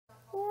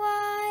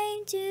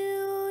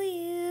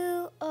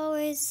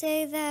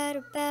say that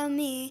about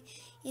me.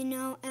 You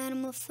know,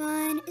 animal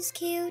fun is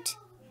cute.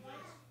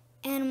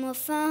 Animal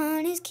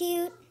fun is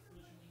cute.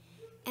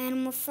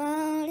 Animal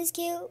fun is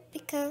cute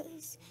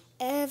because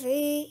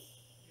every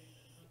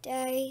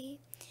day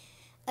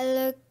I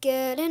look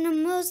at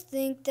animals,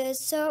 think they're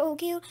so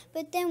cute,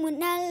 but then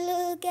when I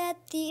look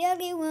at the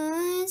ugly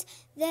ones,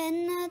 they're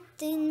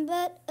nothing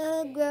but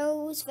a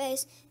gross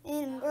face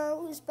and a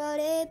gross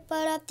body.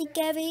 But I think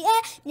every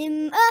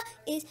animal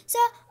is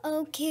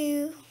so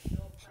cute.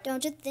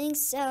 Don't you think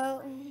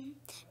so?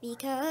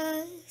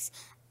 Because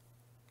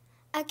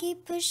I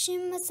keep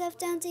pushing myself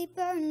down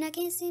deeper and I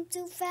can't seem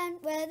to find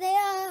where they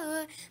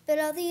are. But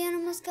all the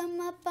animals come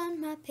up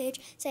on my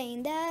page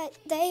saying that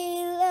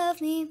they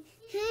love me.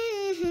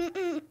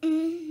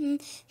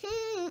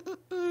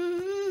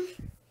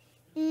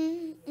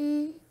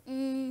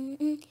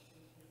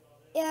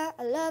 Yeah,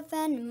 I love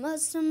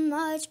animals so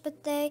much,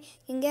 but they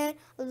can get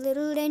a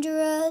little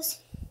dangerous.